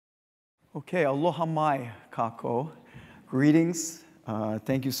Okay, aloha mai, kako. Greetings.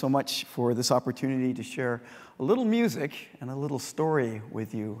 Thank you so much for this opportunity to share a little music and a little story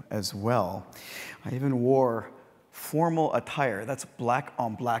with you as well. I even wore formal attire. That's black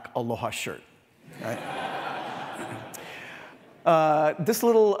on black aloha shirt. Right? This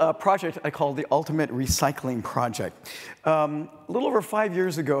little project I call the Ultimate Recycling Project. A little over 5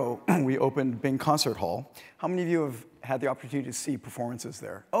 years ago, we opened Bing Concert Hall. How many of you have had the opportunity to see performances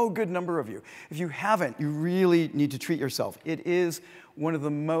there? Oh, good number of you. If you haven't, you really need to treat yourself. It is one of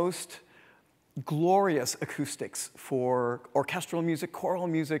the most glorious acoustics for orchestral music, choral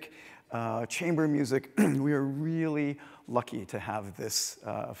music, chamber music. We are really lucky to have this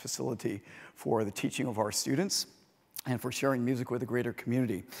facility for the teaching of our students and for sharing music with a greater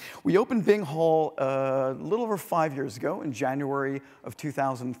community. We opened Bing Hall a little over 5 years ago in January of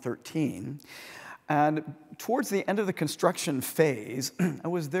 2013. And towards the end of the construction phase, I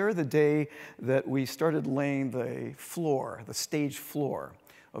was there the day that we started laying the floor, the stage floor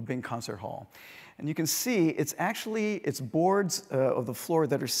of Bing Concert Hall. And you can see it's boards of the floor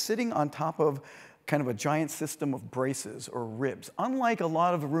that are sitting on top of kind of a giant system of braces or ribs. Unlike a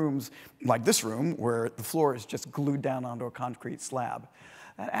lot of rooms, like this room, where the floor is just glued down onto a concrete slab.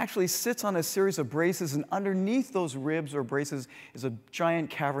 That actually sits on a series of braces, and underneath those ribs or braces is a giant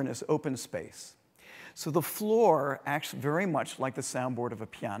cavernous open space. So the floor acts very much like the soundboard of a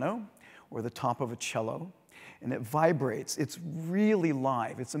piano or the top of a cello, and it vibrates. It's really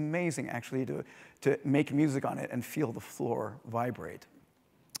live. It's amazing, actually, to make music on it and feel the floor vibrate.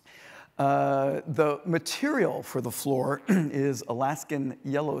 The material for the floor is Alaskan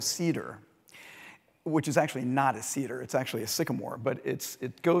yellow cedar, which is actually not a cedar. It's actually a sycamore, but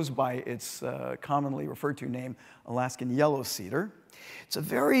it goes by its commonly referred to name, Alaskan yellow cedar. It's a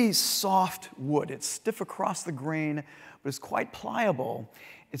very soft wood. It's stiff across the grain, but it's quite pliable.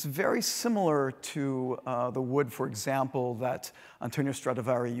 It's very similar to the wood, for example, that Antonio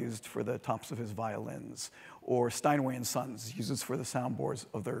Stradivari used for the tops of his violins, or Steinway & Sons uses for the soundboards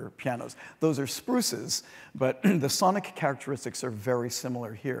of their pianos. Those are spruces, but the sonic characteristics are very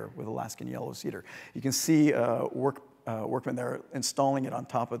similar here with Alaskan yellow cedar. You can see workmen there installing it on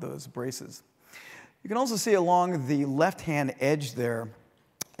top of those braces. You can also see along the left-hand edge there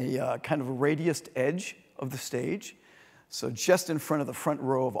a kind of a radiused edge of the stage. So just in front of the front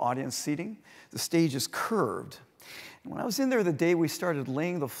row of audience seating, the stage is curved. And when I was in there the day we started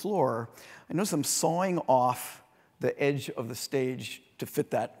laying the floor, I noticed them sawing off the edge of the stage to fit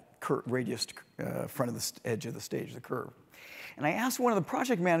that radiused front of the edge of the stage, the curve. And I asked one of the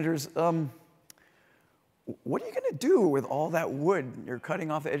project managers, what are you going to do with all that wood you're cutting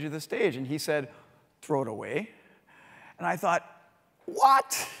off the edge of the stage? And he said, throw it away. And I thought,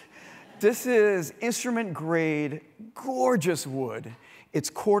 what? This is instrument grade, gorgeous wood. It's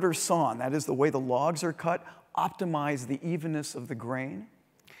quarter sawn. That is the way the logs are cut, optimize the evenness of the grain.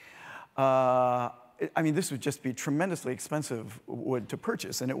 I mean, this would just be tremendously expensive wood to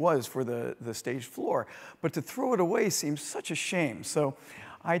purchase, and it was for the stage floor. But to throw it away seems such a shame. So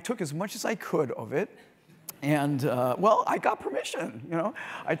I took as much as I could of it. And, well, I got permission, you know.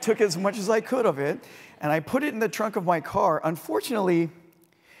 I took as much as I could of it, and I put it in the trunk of my car. Unfortunately,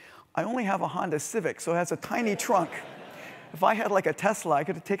 I only have a Honda Civic, so it has a tiny trunk. If I had like a Tesla, I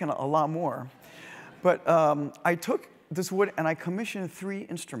could have taken a lot more. But I took this wood, and I commissioned 3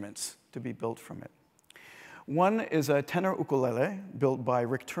 instruments to be built from it. One is a tenor ukulele built by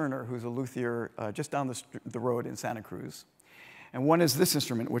Rick Turner, who's a luthier just down the road in Santa Cruz. And one is this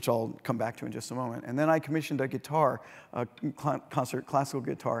instrument, which I'll come back to in just a moment. And then I commissioned a guitar, a concert classical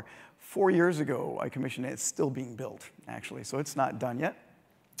guitar. 4 years ago, I commissioned it. It's still being built, actually, so it's not done yet.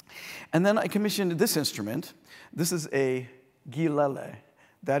 And then I commissioned this instrument. This is a gilele.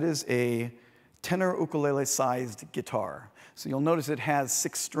 That is a tenor ukulele-sized guitar. So you'll notice it has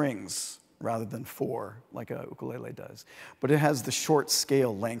 6 strings rather than 4, like a ukulele does. But it has the short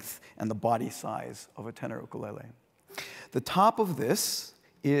scale length and the body size of a tenor ukulele. The top of this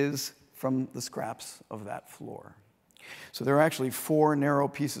is from the scraps of that floor. So there are actually 4 narrow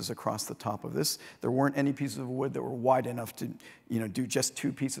pieces across the top of this. There weren't any pieces of wood that were wide enough to, do just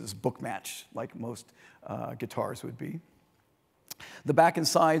 2 pieces book match, like most guitars would be. The back and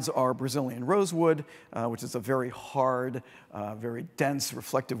sides are Brazilian rosewood, which is a very hard, very dense,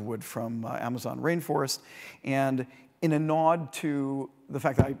 reflective wood from Amazon rainforest. And in a nod to the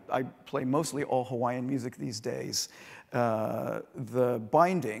fact that I play mostly all Hawaiian music these days, the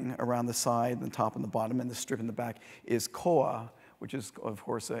binding around the side, the top and the bottom, and the strip in the back is koa, which is, of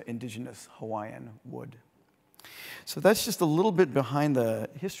course, an indigenous Hawaiian wood. So that's just a little bit behind the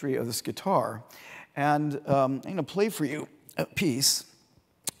history of this guitar. And I'm going to play for you a piece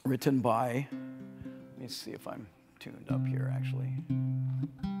written by, let me see if I'm tuned up here actually.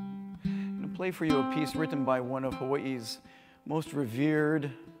 I'm going to play for you a piece written by one of Hawaii's most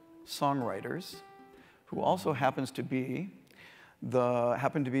revered songwriters, who also happens to be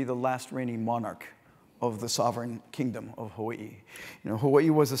happened to be the last reigning monarch of the sovereign kingdom of Hawaii. You know, Hawaii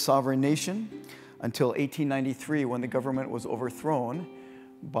was a sovereign nation until 1893, when the government was overthrown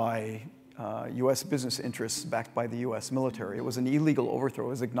by U.S. business interests backed by the U.S. military. It was an illegal overthrow. It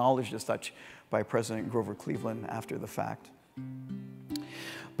was acknowledged as such by President Grover Cleveland after the fact.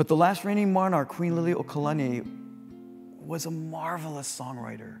 But the last reigning monarch, Queen Liliuokalani, was a marvelous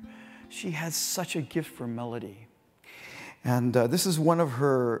songwriter. She had such a gift for melody. And this is one of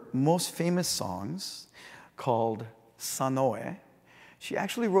her most famous songs called Sano. She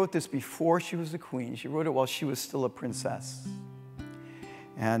actually wrote this before she was a queen. She wrote it while she was still a princess.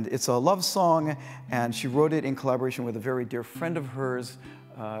 And it's a love song, and she wrote it in collaboration with a very dear friend of hers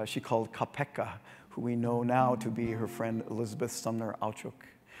she called Kapeka, who we know now to be her friend Elizabeth Sumner Auchuk.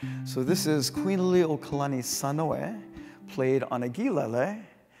 So this is Queen Liliuokalani Sanoe, played on a gilele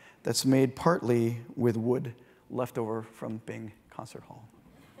that's made partly with wood left over from Bing Concert Hall.